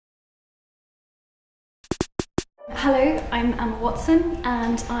Hello, I'm Emma Watson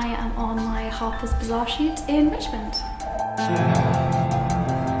and I am on my Harper's Bazaar shoot in Richmond.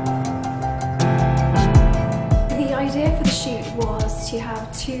 The idea for the shoot was to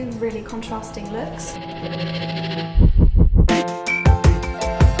have two really contrasting looks.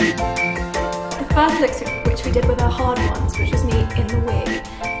 The first looks which we did were the hard ones, which was me in the wig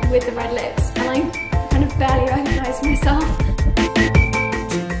with the red lips, and I kind of barely recognised myself.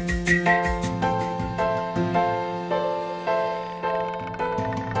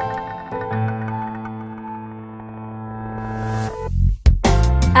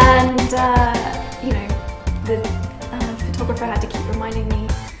 And, you know, the photographer had to keep reminding me,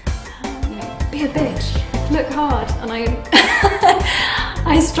 you know, be a bitch, look hard, and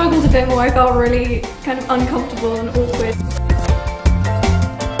I struggled a bit more. I felt really kind of uncomfortable and awkward.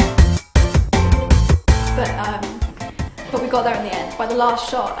 But we got there in the end. By the last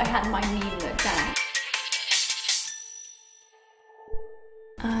shot, I had my mean look down.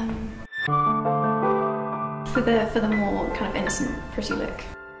 For the more kind of innocent, pretty look,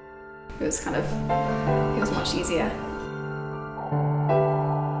 it was much easier.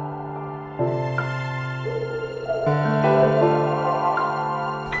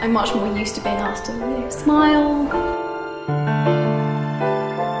 I'm much more used to being asked to, you know, smile.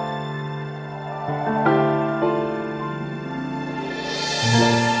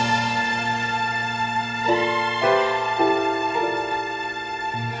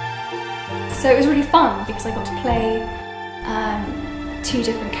 So it was really fun because I got to play two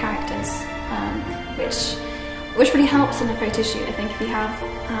different characters, which really helps in a photo shoot. I think if you have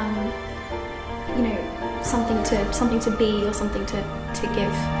you know, something to be or something to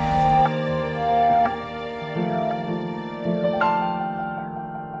give.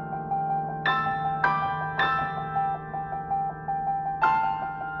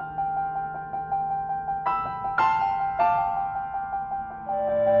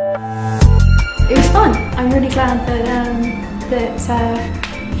 It was fun. I'm really glad that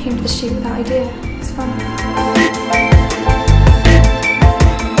I came to the shoot with that idea. It was fun.